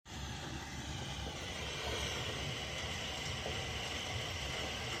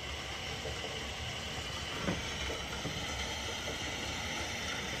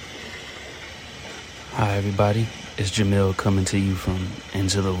Hi everybody, it's Jamil coming to you from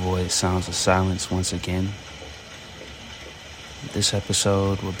Into the Void Sounds of Silence once again. This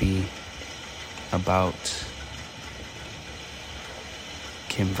episode will be about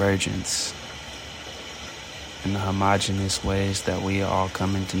convergence and the homogeneous ways that we are all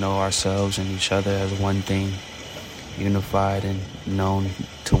coming to know ourselves and each other as one thing, unified and known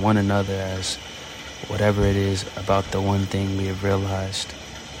to one another as whatever it is about the one thing we have realized.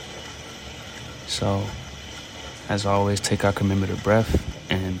 So, as always, take our commemorative breath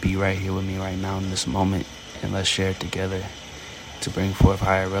and be right here with me right now in this moment, and let's share it together to bring forth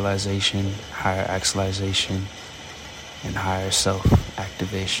higher realization, higher actualization, and higher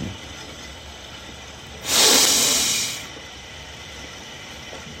self-activation.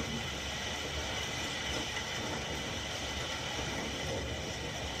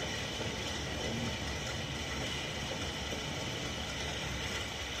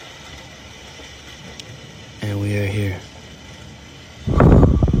 And we are here.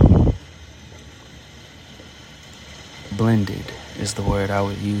 Blended is the word I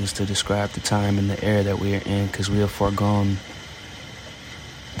would use to describe the time and the era that we are in, because we have foregone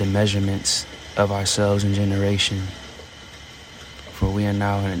the measurements of ourselves and generation. For we are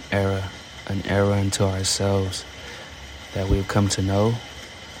now in an era unto ourselves that we have come to know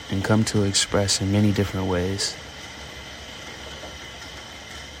and come to express in many different ways.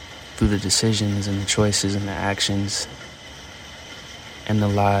 Through the decisions and the choices and the actions and the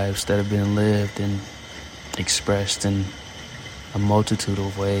lives that have been lived and expressed in a multitude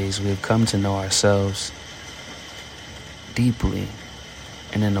of ways, we have come to know ourselves deeply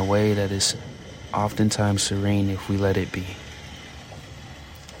and in a way that is oftentimes serene if we let it be.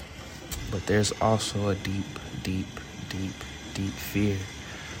 But there's also a deep fear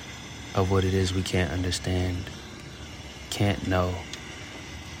of what it is we can't understand, can't know,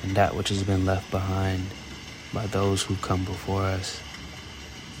 and that which has been left behind by those who come before us,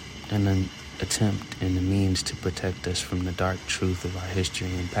 and an attempt and the means to protect us from the dark truth of our history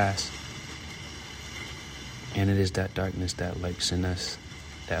and past. And it is that darkness that lurks in us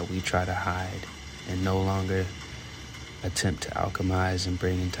that we try to hide and no longer attempt to alchemize and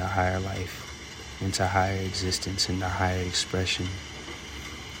bring into higher life, into higher existence, into higher expression.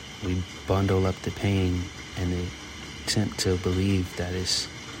 We bundle up the pain and attempt to believe that it's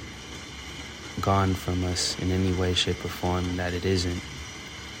gone from us in any way, shape, or form, that it isn't,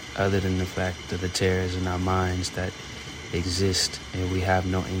 other than the fact of the terrors in our minds that exist and we have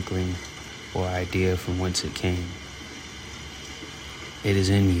no inkling or idea from whence it came. It is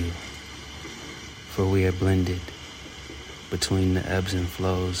in you, for we are blended between the ebbs and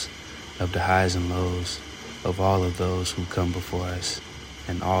flows of the highs and lows of all of those who come before us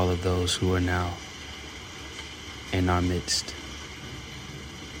and all of those who are now in our midst.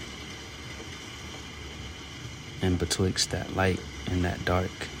 And betwixt that light and that dark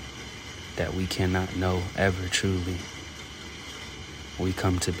that we cannot know ever truly, we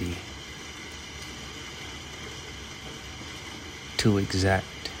come to be. To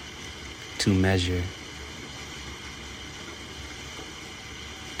exact, to measure,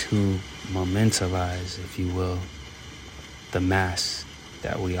 to momentalize, if you will, the mass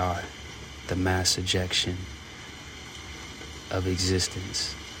that we are, the mass ejection of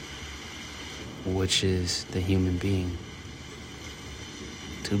existence, which is the human being.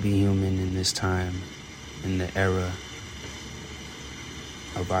 To be human in this time, in the era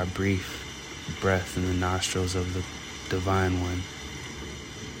of our brief breath in the nostrils of the Divine One,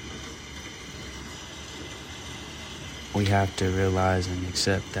 we have to realize and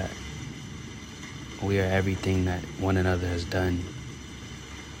accept that we are everything that one another has done,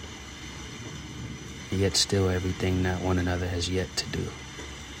 yet still everything that one another has yet to do.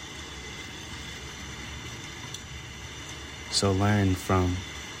 So learn from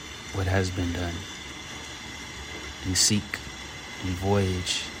what has been done and seek and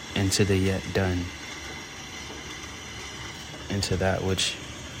voyage into the yet done, into that which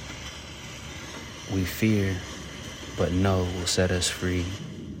we fear but know will set us free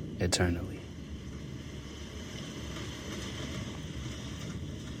eternally.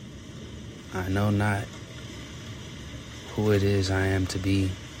 I know not who it is I am to be,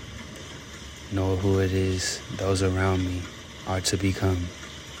 nor who it is those around me are to become.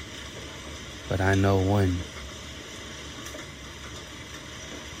 But I know one,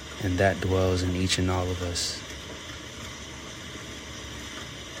 and that dwells in each and all of us.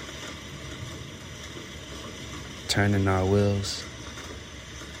 Turning our wheels,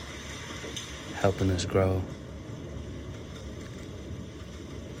 helping us grow,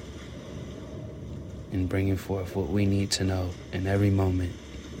 and bringing forth what we need to know in every moment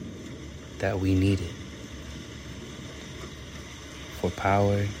that we need it. for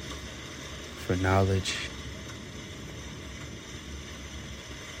power, for knowledge,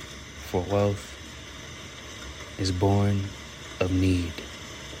 for wealth is born of need.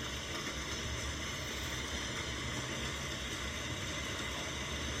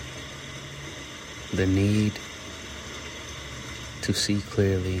 The need to see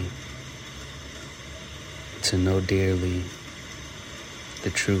clearly, to know dearly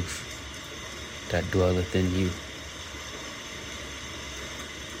the truth that dwelleth in you.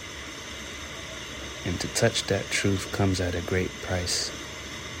 And to touch that truth comes at a great price,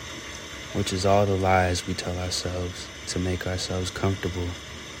 which is all the lies we tell ourselves to make ourselves comfortable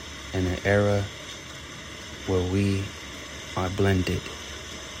in an era where we are blended.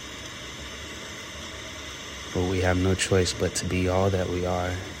 But we have no choice but to be all that we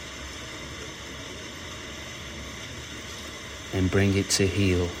are and bring it to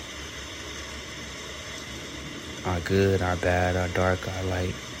heal our good, our bad, our dark, our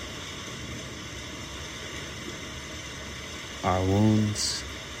light, our wounds,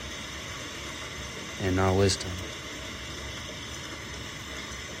 and our wisdom,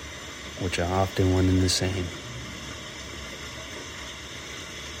 which are often one and the same.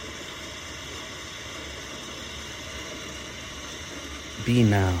 Be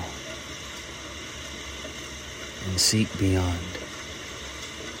now and seek beyond.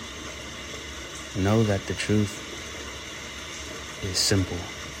 Know that the truth is simple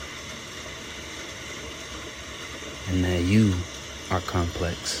and that you are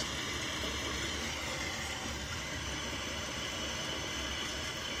complex.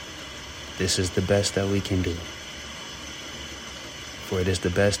 This is the best that we can do, for it is the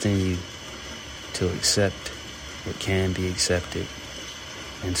best in you to accept what can be accepted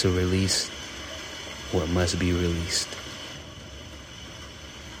and to release what must be released.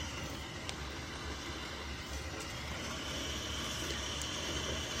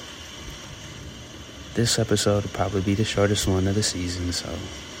 This episode will probably be the shortest one of the season, so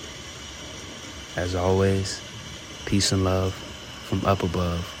as always, peace and love from up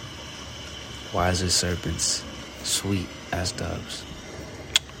above, wise as serpents, sweet as doves.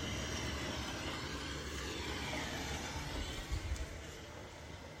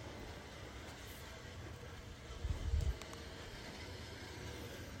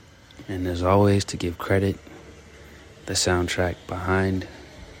 And as always, to give credit, the soundtrack behind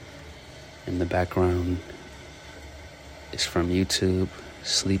in the background is from YouTube,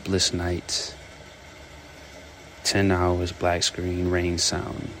 Sleepless Nights, 10 hours black screen rain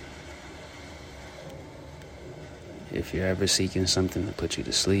sound. If you're ever seeking something to put you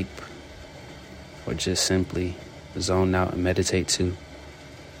to sleep or just simply zone out and meditate to,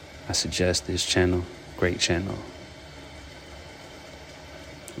 I suggest this channel. Great channel.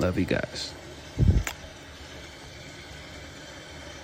 Love you guys.